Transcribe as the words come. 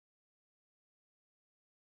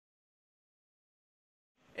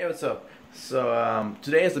Hey, what's up? So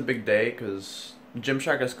today is a big day because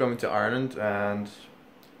Gymshark is coming to Ireland, and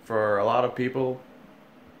for a lot of people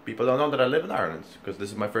don't know that I live in Ireland because this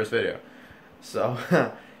is my first video. So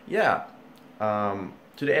yeah,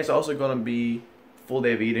 today is also gonna be full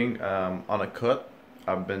day of eating on a cut.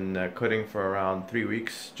 I've been cutting for around 3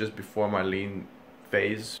 weeks just before my lean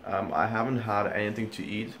phase. I haven't had anything to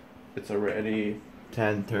eat. It's already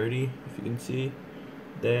 10:30, if you can see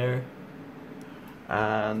there.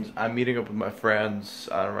 And I'm meeting up with my friends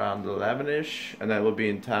at around 11ish, and then we'll be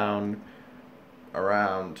in town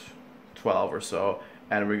around 12 or so,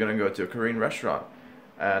 and we're gonna go to a Korean restaurant.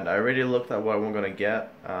 And I already looked at what I'm gonna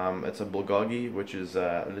get. It's a bulgogi, which is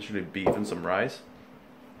literally beef and some rice.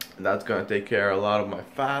 And that's gonna take care of a lot of my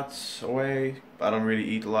fats away. I don't really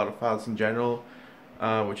eat a lot of fats in general,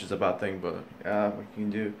 which is a bad thing, but what you can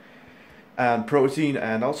do. And protein,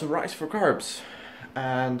 and also rice for carbs.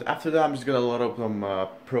 And after that, I'm just gonna load up some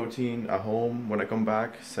protein at home when I come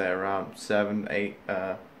back, say around 7-8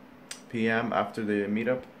 p.m. after the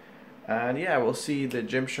meetup. And yeah, we'll see the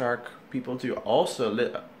Gymshark people too. Also,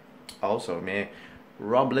 man,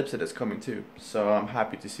 Rob Lipsett is coming too, so I'm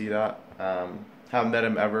happy to see that. Haven't met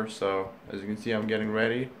him ever, so as you can see, I'm getting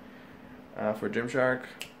ready for Gymshark.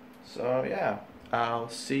 So yeah, I'll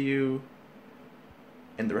see you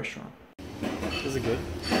in the restaurant. Is it good?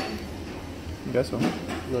 I guess so.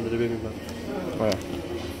 No, the bibimbap. Oh yeah.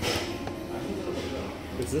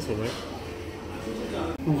 It's this one, right?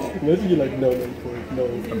 Imagine you like no.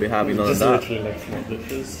 I'd be happy none of Just that. literally like small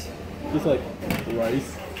dishes. Just like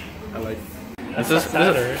rice. I like. This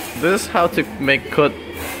is how to make cut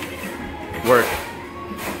work.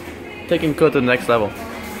 Taking cut to the next level.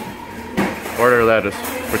 Order lettuce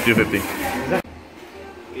for $2.50.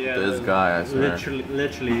 Yeah. This guy, I swear.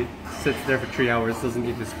 Literally sits there for 3 hours, doesn't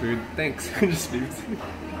eat his food. Thanks. Just leaves.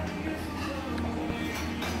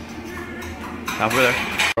 Halfway there.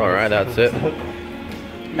 Alright, that's it.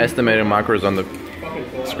 Estimated macros on the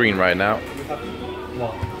screen right now.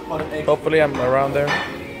 Hopefully I'm around there.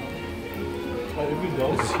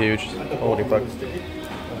 This is huge. Holy fuck.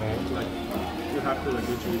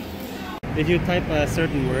 If you type a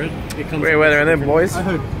certain word, it comes. Wait, are there boys? I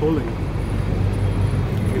heard bowling.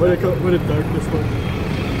 What a darkness one.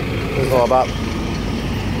 It's all about.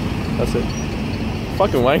 That's it.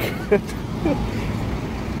 Fucking wank.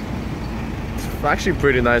 It's actually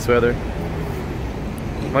pretty nice weather.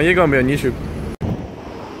 When you gonna be on YouTube?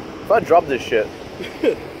 If I drop this shit,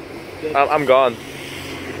 I'm gone.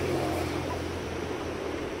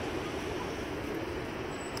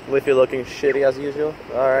 If you're looking shitty as usual.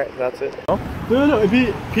 Alright, that's it. Oh? No.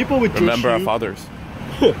 People would remember judge our you. fathers.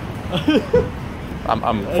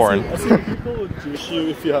 I'm foreign. I see people would judge you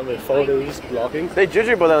if you have a phone and you're just blocking. They judge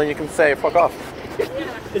you, but then you can say fuck off.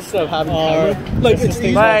 Instead of having camera. Like it's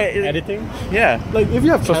easy. Like, editing. Yeah. Like if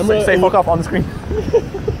you have So camera. say fuck off on the screen.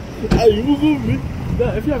 No,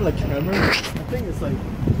 if you have like camera, I think it's like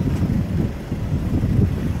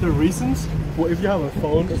the reasons. Well, if you have a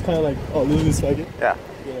phone, it's kind of like, oh, this is faggot. Yeah.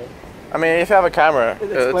 You know. I mean, if you have a camera,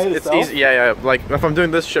 It it's easy. Yeah. Like if I'm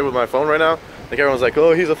doing this shit with my phone right now, like everyone's like,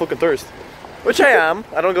 oh, he's a fucking thirst. Which I am.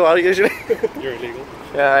 I don't go out usually. You're illegal.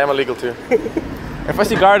 Yeah, I am illegal too. If I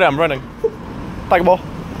see Garda, I'm running. Take a ball.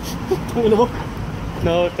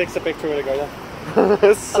 No, it takes a picture with a guy.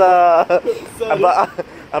 It's I'm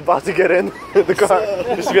about to get in the car.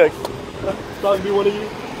 Just to be like, Probably be one of you.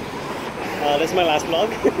 This is my last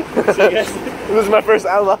vlog. So I guess this is my first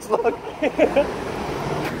and last vlog.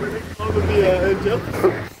 Probably a jump.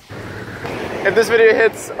 If this video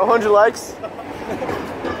hits 100 likes,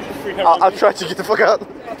 I'll try to get the fuck out.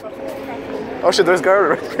 Oh shit, there's Garda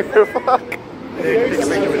right here. Fuck.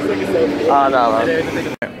 Ah, no, man.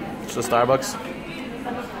 It's the Starbucks.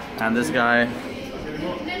 And this guy, I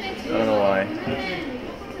don't know why.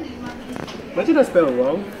 Imagine I spell it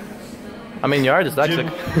wrong. I mean, you are dyslexic.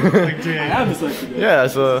 Like J-A-M is like Yeah,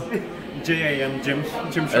 so J-A-M, Jim.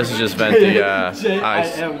 this is just venti ice,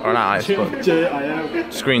 or not ice, but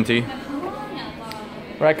J-I-M. screen tea.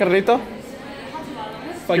 Right, Carlito?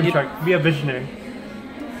 Gymshark, be a visionary.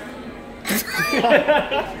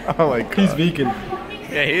 Oh my god. He's vegan.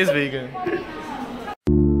 Yeah, he is vegan.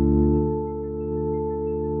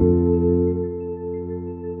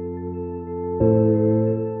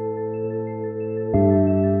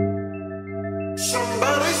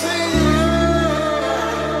 Somebody say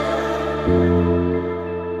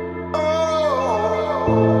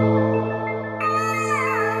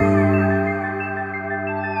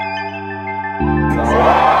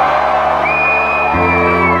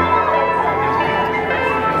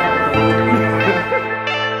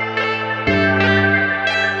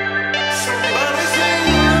Somebody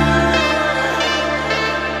say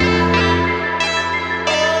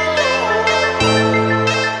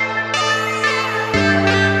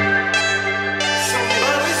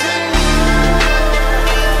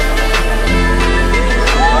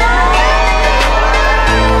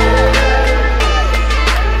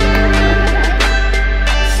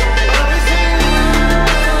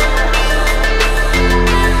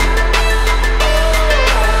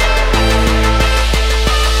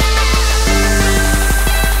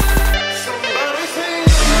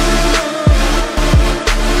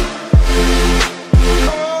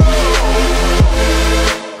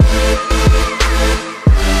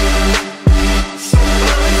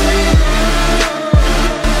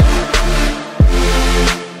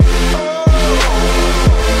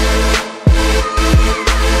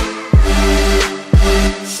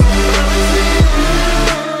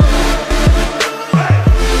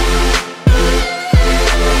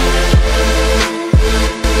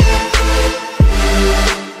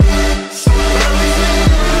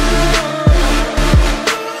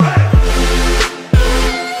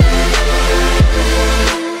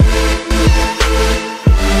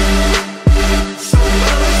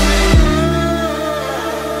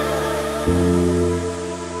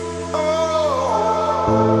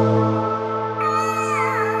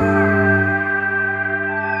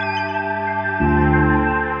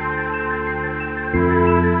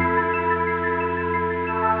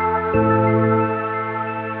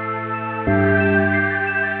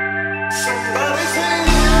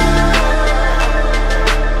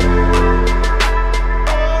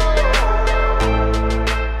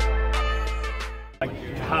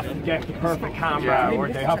to get the perfect camera, or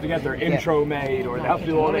they have to get their intro made, or they have to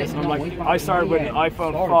do all this. And I'm like, I started with an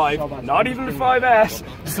iPhone 5, not even the 5S,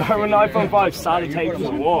 started with an iPhone 5 solid tape to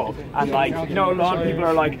the wall. And like, you know, a lot of people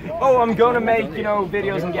are like, oh, I'm going to make, you know,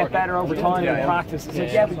 videos and get better over time and practice. It's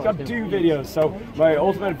like, yeah, but you've got to do videos. So my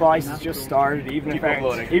ultimate advice is just started, even if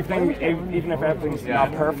everything's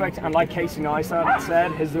not perfect. And like Casey Neistat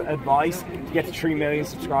said, his advice to get to 3 million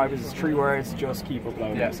subscribers is 3 words: just keep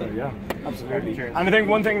uploading. Yeah. So yeah, absolutely. And I think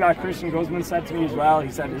one thing that Christian Guzman said to me as well,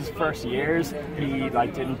 he said his first years he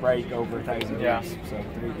like didn't break over 1,000 views. So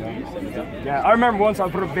there you go. Yeah, I remember once I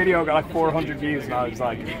put a video, got like 400 views, and I was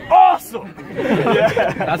like, awesome.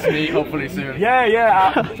 Yeah, that's me. Hopefully soon.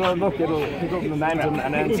 Yeah. So look, it'll pick up momentum,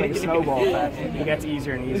 and then it's like a snowball effect. It gets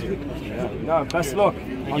easier and easier. Yeah. No, best of luck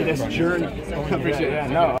on this journey. Appreciate it. Yeah,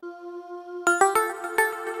 no.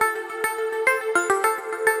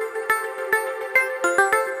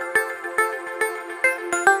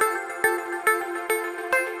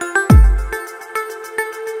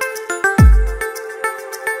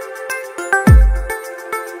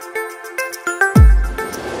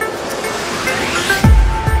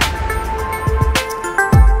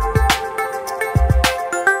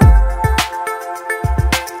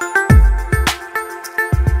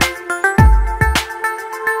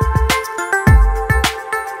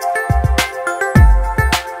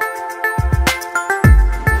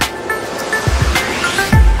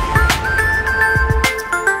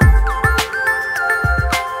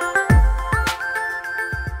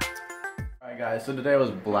 So today was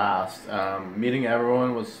a blast. Meeting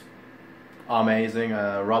everyone was amazing.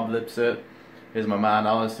 Rob Lipsett is my man.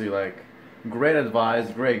 Honestly, like, great advice,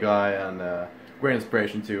 great guy, and great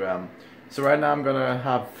inspiration too. So right now I'm gonna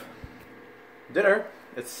have dinner.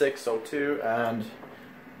 It's 6:02, and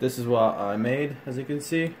this is what I made. As you can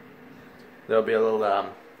see, there'll be a little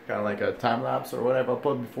kind of like a time lapse or whatever I'll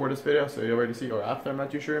put before this video, so you'll already see, or after. I'm not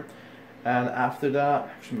too sure. And after that,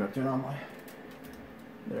 actually, I'm gonna turn on my.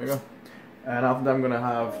 There you go. And after that, I'm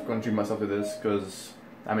gonna treat myself to this, because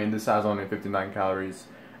I mean this has only 59 calories,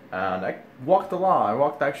 and I walked a lot. I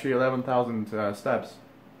walked actually 11,000 steps,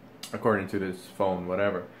 according to this phone,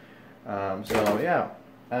 whatever. So yeah,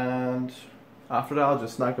 and after that, I'll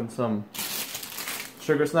just snack on some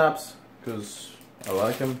sugar snaps because I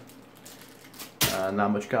like them.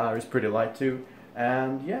 Not much calories, pretty light too.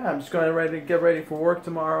 And yeah, I'm just gonna get ready for work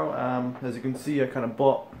tomorrow. As you can see, I kind of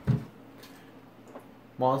bought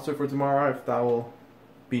Monster for tomorrow, if that will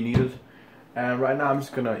be needed. And right now I'm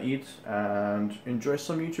just gonna eat and enjoy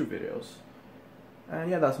some YouTube videos.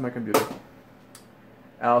 And yeah, that's my computer.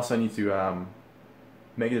 I also need to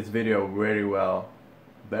make this video very well.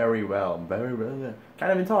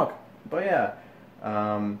 Can't even talk, but yeah.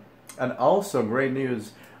 And also, great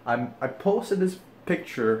news, I posted this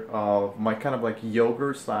picture of my kind of like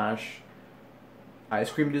yogurt slash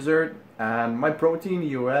ice cream dessert, and my Protein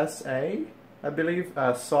USA, I believe,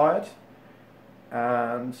 saw it,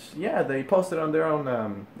 and yeah, they posted on their own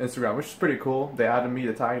Instagram, which is pretty cool. They added me,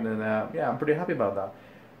 the tag, and yeah, I'm pretty happy about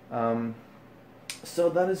that.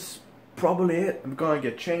 So that is probably it. I'm gonna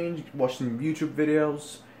get changed, watch some YouTube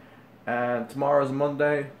videos, and tomorrow's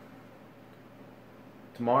Monday.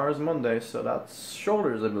 So that's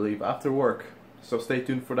shoulders, I believe, after work. So stay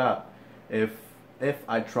tuned for that. If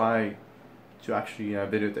I try to actually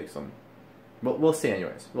videotape some, but we'll see.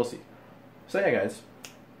 Anyways, we'll see. So yeah, guys,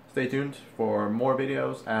 stay tuned for more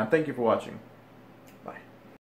videos, and thank you for watching.